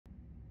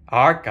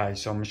Alright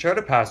guys, so I'm going to show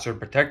the password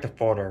protect the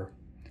folder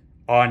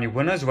on your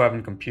Windows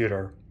 11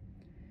 computer.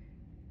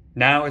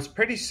 Now it's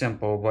pretty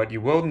simple, but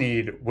you will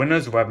need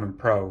Windows 11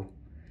 Pro.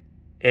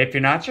 If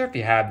you're not sure if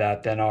you have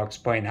that, then I'll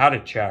explain how to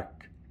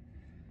check.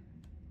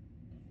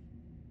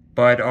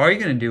 But all you're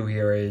going to do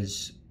here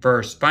is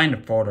first find the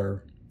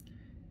folder,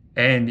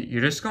 and you're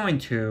just going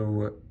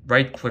to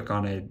right click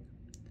on it.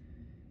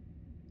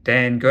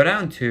 Then go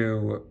down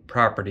to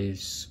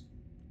Properties.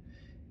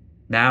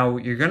 Now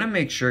you're going to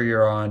make sure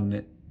you're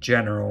on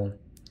General.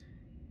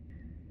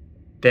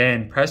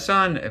 Then press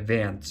on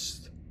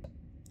Advanced.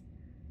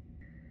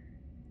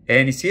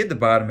 And you see at the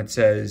bottom it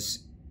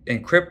says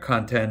Encrypt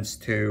contents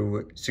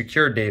to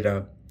secure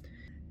data.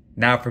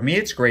 Now for me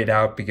it's grayed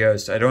out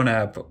because I don't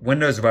have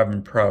Windows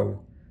 11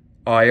 Pro.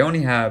 I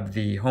only have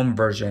the home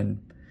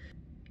version.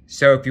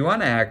 So if you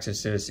want to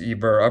access this,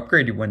 either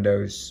upgrade your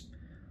Windows,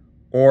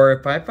 or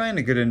if I find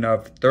a good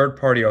enough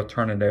third-party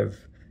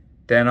alternative,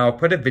 then I'll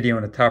put a video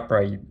in the top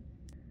right.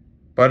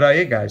 But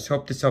yeah guys,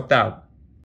 hope this helped out.